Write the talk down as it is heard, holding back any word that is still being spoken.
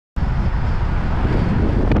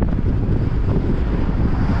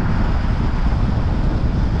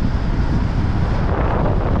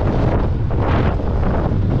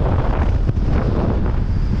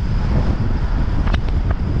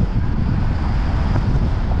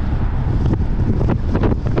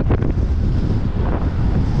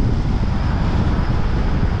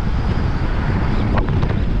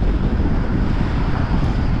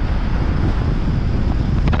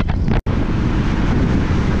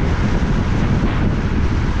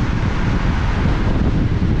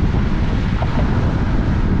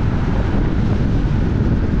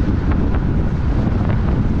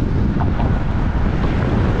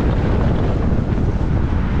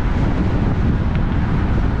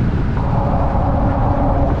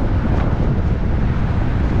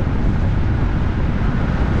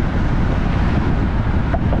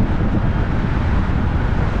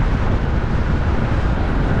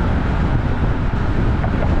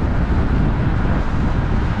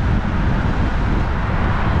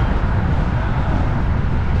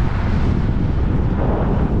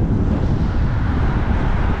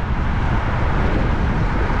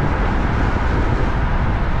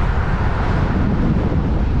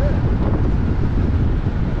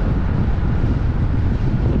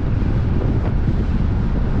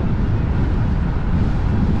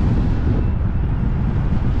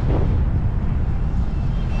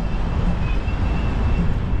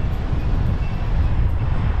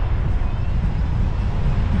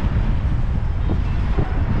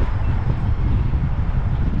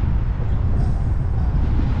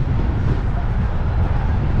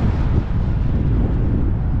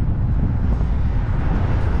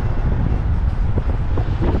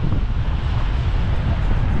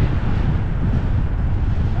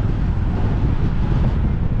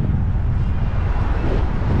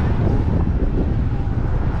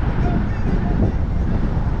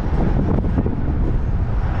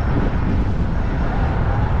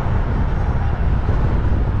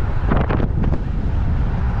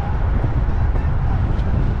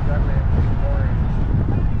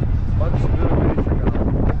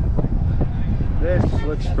This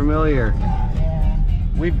looks familiar.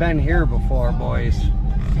 We've been here before, boys.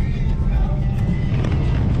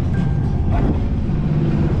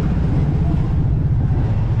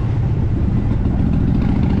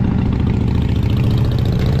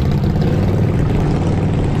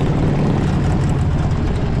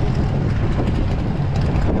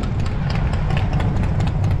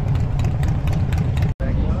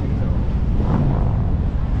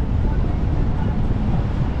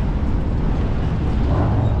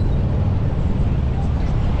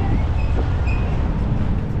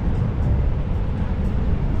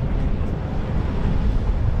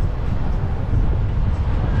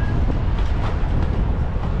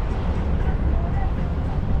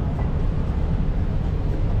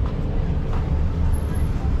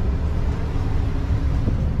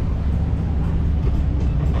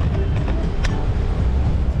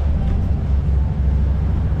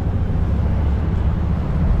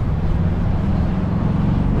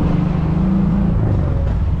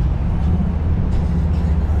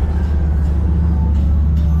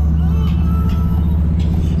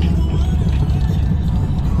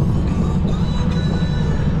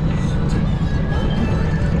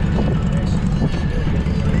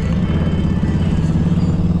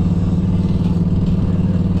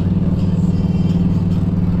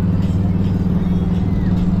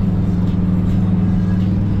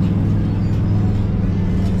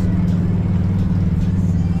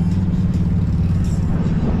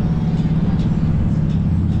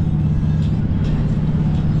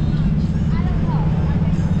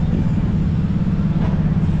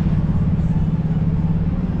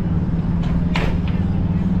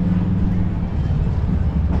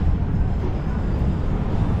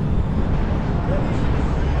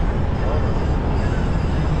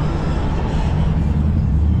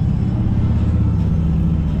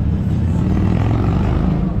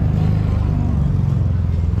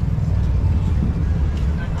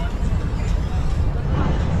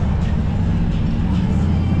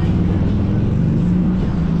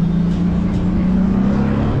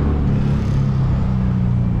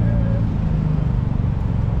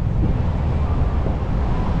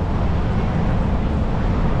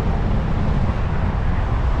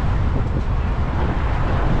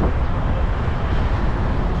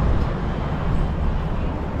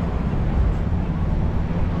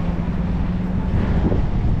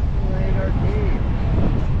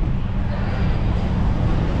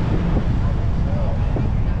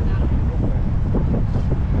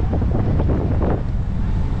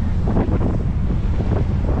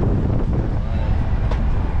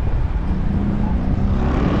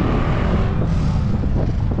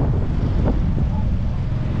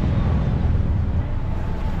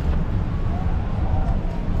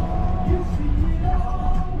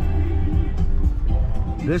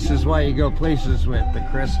 This is why you go places with the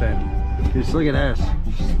Kristen. Just look at this.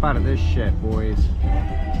 She spotted this shit, boys.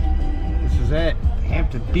 This is it.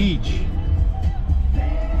 Hampton Beach.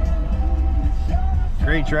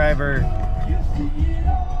 Great driver.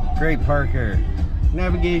 Great parker.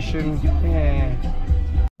 Navigation, eh.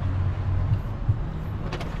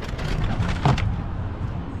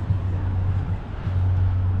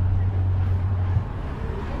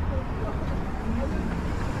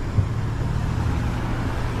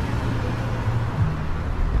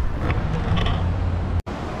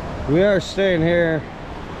 We are staying here,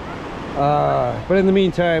 but in the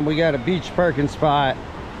meantime we got a beach parking spot.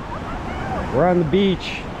 We're on the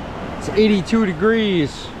beach. It's 82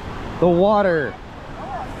 degrees. The water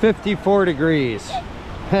 54 degrees,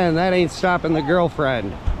 and that ain't stopping the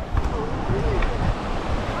girlfriend.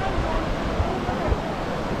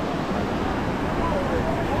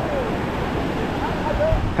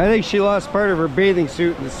 I think she lost part of her bathing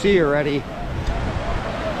suit in the sea already.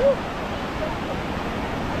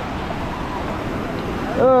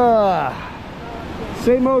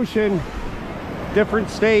 Same ocean, different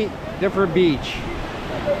state, different beach.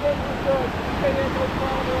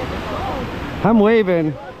 I'm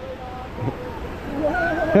waving.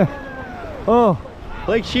 Oh,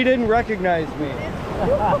 like she didn't recognize me.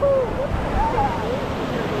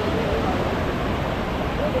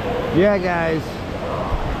 Yeah, guys,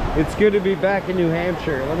 it's good to be back in New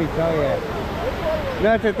Hampshire, let me tell you.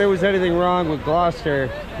 Not that there was anything wrong with Gloucester,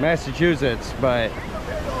 Massachusetts, but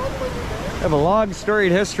I have a long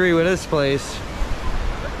storied history with this place.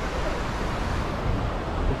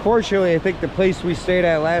 Unfortunately, I think the place we stayed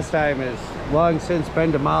at last time has long since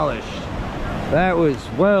been demolished. That was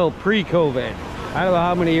well pre-COVID. I don't know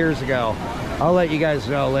how many years ago. I'll let you guys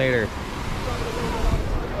know later.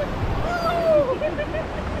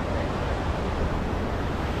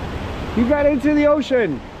 You got into the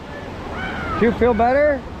ocean. Do you feel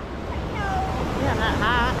better? Yeah, not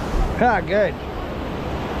hot. Ah, good.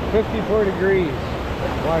 54 degrees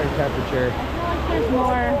water temperature. I feel like there's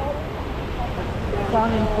more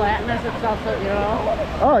sun and flatness. It's also, you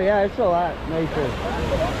know. Oh yeah, it's a lot nicer.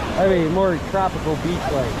 I mean, more tropical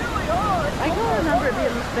beach-like. I don't remember it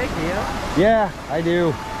being this big, do you? Yeah, I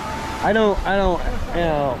do. I don't, you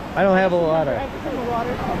know, I don't have a lot of. I was in the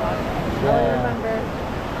water so much. I Yeah. only remember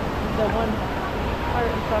the one part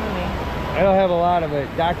in front of me. I don't have a lot of it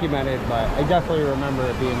documented, but I definitely remember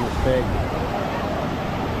it being this big.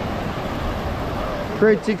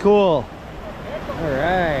 Pretty cool. All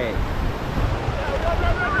right.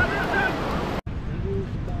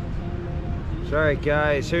 So, all right,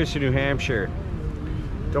 guys, here's to New Hampshire.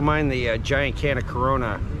 Don't mind the giant can of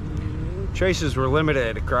Corona. Choices were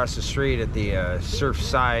limited across the street at the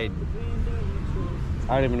Surfside.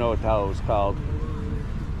 I don't even know what the hell it was called.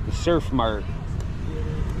 The Surf Mart.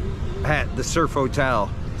 At the Surf Hotel.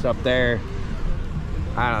 It's up there.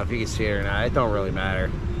 I don't know if you can see it or not. It don't really matter.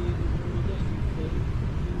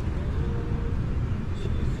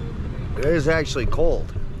 It is actually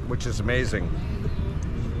cold, which is amazing.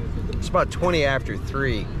 It's about 20 after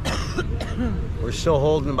 3. We're still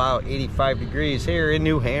holding about 85 degrees here in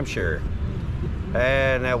New Hampshire.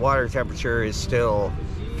 And that water temperature is still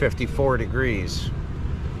 54 degrees.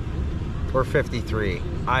 Or 53.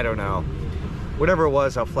 I don't know. Whatever it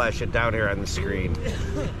was, I'll flash it down here on the screen.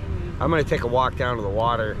 I'm gonna take a walk down to the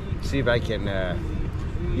water, see if I can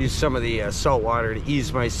use some of the salt water to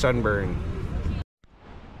ease my sunburn.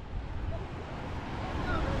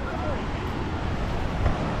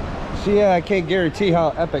 So yeah, I can't guarantee how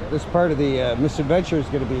epic this part of the misadventure is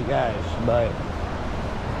gonna be, guys, but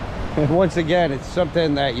once again, it's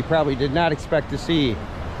something that you probably did not expect to see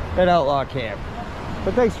at Outlaw Camp.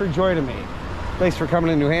 But thanks for joining me. Thanks for coming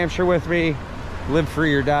to New Hampshire with me. Live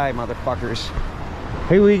free or die, motherfuckers.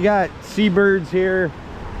 Hey, we got seabirds here.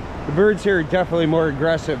 The birds here are definitely more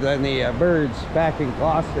aggressive than the birds back in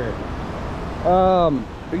Gloucester.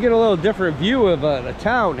 We get a little different view of the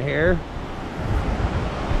town here.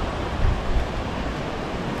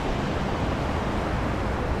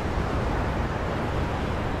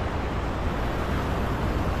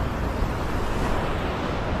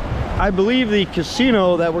 I believe the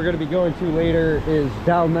casino that we're going to be going to later is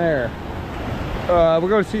down there. We're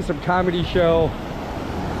going to see some comedy show.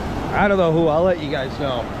 I don't know who. I'll let you guys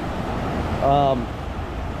know.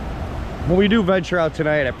 When we do venture out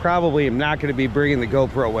tonight, I probably am not going to be bringing the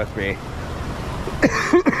GoPro with me.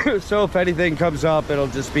 So if anything comes up, it'll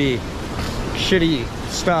just be shitty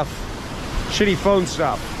stuff, shitty phone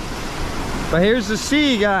stuff. But here's the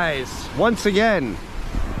sea, guys, once again.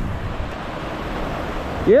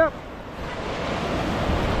 Yep.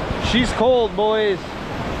 She's cold, boys.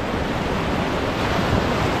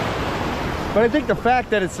 But I think the fact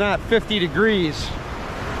that it's not 50 degrees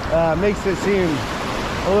makes it seem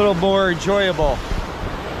a little more enjoyable.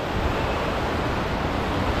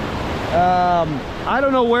 I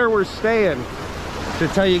don't know where we're staying, to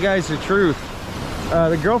tell you guys the truth.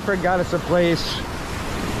 The girlfriend got us a place.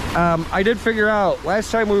 I did figure out,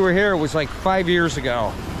 last time we were here was like 5 years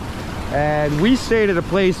ago. And we stayed at a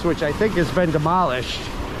place which I think has been demolished.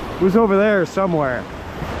 It was over there somewhere.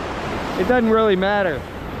 It doesn't really matter.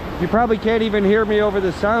 You probably can't even hear me over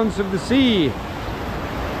the sounds of the sea.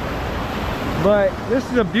 But this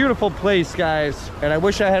is a beautiful place, guys, and I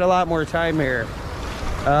wish I had a lot more time here.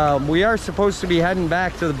 We are supposed to be heading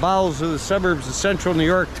back to the bowels of the suburbs of central New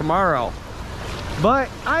York tomorrow.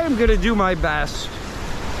 But I am gonna do my best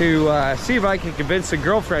to see if I can convince a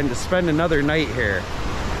girlfriend to spend another night here.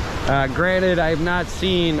 Granted, I have not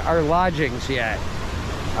seen our lodgings yet.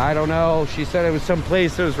 I don't know. She said it was some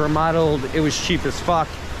place that was remodeled. It was cheap as fuck.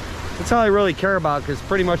 That's all I really care about, because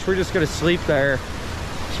pretty much we're just gonna sleep there,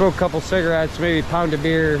 smoke a couple cigarettes, maybe a pound of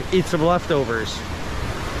beer, eat some leftovers.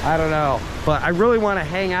 I don't know, but I really want to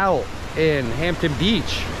hang out in Hampton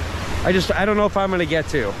Beach. I don't know if I'm gonna get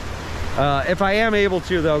to. If I am able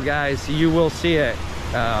to, though, guys, you will see it,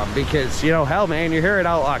 because, you know, hell, man, you're here at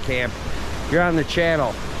Outlaw Camp, you're on the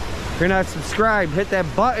channel. If you're not subscribed, hit that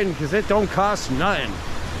button, because it don't cost nothing.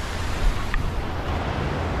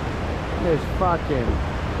 This fucking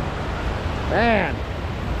man,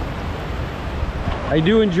 I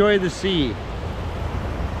do enjoy the sea.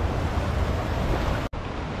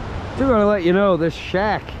 I'm gonna let you know, this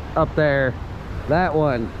shack up there, that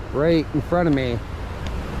one right in front of me,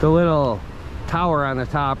 the little tower on the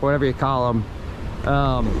top, whatever you call them,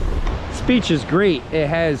 this beach is great. It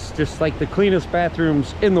has just like the cleanest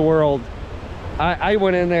bathrooms in the world. I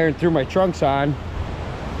went in there and threw my trunks on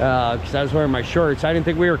because I was wearing my shorts. I didn't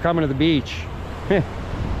think we were coming to the beach.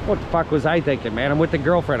 What the fuck was I thinking, man? I'm with the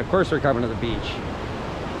girlfriend. Of course we're coming to the beach.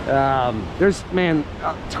 There's, man,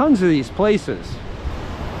 tons of these places.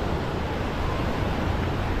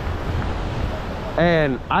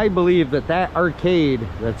 And I believe that that arcade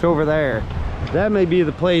that's over there, that may be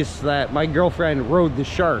the place that my girlfriend rode the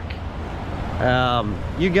shark.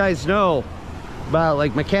 You guys know about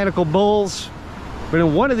like mechanical bulls, but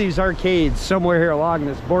in one of these arcades somewhere here along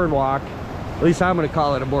this boardwalk, at least I'm gonna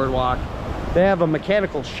call it a boardwalk, they have a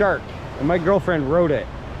mechanical shark, and my girlfriend rode it.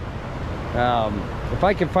 If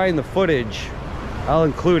I can find the footage, I'll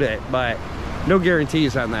include it, but no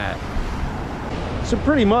guarantees on that. So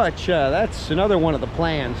pretty much that's another one of the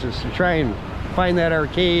plans, is to try and find that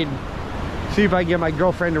arcade, see if I can get my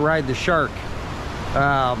girlfriend to ride the shark.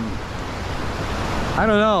 I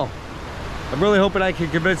don't know, I'm really hoping I can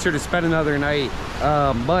convince her to spend another night,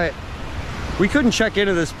 but we couldn't check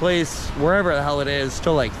into this place, wherever the hell it is,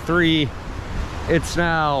 till like 3. It's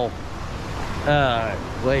now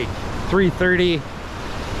like 3:30.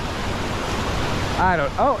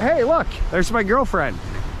 Oh, hey, look, there's my girlfriend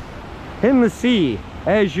in the sea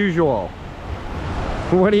as usual.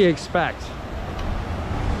 What do you expect?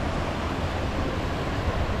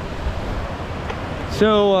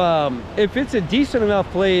 So if it's a decent enough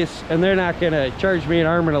place and they're not gonna charge me an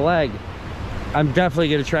arm and a leg, I'm definitely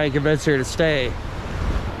gonna try and convince her to stay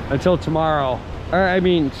until tomorrow, or I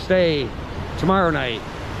mean stay tomorrow night,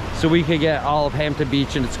 so we can get all of Hampton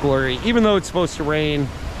Beach in its glory, even though it's supposed to rain.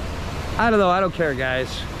 I don't know, I don't care,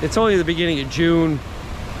 guys. It's only the beginning of June.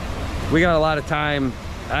 We got a lot of time.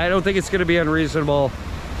 I don't think it's gonna be unreasonable,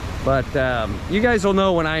 but you guys will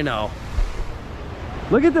know when I know.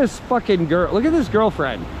 Look at this fucking girl, look at this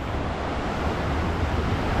girlfriend.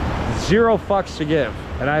 0 fucks to give,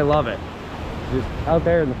 and I love it. Just out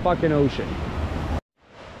there in the fucking ocean.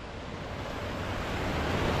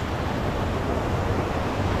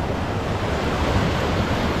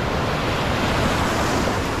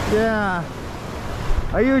 Yeah.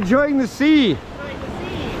 Are you enjoying the sea? Enjoying the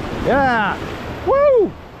sea. Yeah.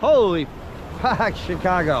 Woo! Holy fuck,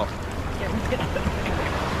 Chicago.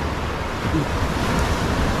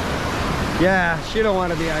 Yeah, she don't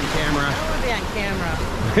want to be on camera. I don't want to be on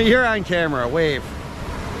camera. You're on camera. Wave.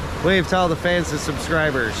 Wave to all the fans and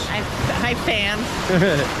subscribers. Hi, fans.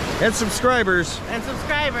 And subscribers. And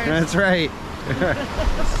subscribers. That's right. Sir.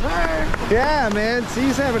 Yeah, man. See,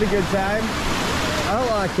 he's having a good time.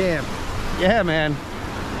 Outlaw camp. Yeah, man.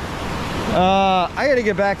 I gotta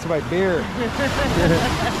get back to my beer.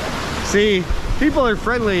 See, people are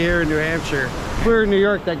friendly here in New Hampshire. If we were in New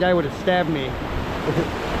York, that guy would have stabbed me.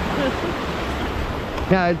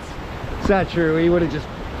 No, it's not true. He would have just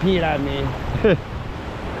peed on me.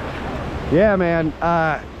 Yeah, man.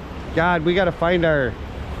 God, we gotta find our...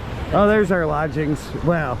 Oh, there's our lodgings.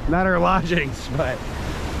 Well, not our lodgings, but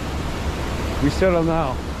we still don't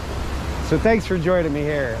know. So thanks for joining me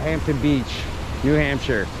here, Hampton Beach, New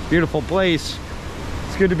Hampshire. Beautiful place.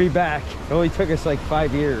 It's good to be back. It only took us like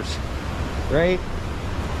 5 years, right?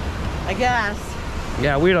 I guess.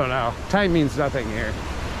 Yeah, we don't know. Time means nothing here.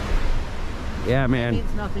 Yeah, man. It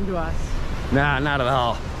means nothing to us. Nah, not at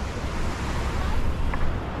all.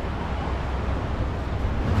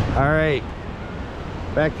 All right,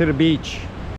 back to the beach.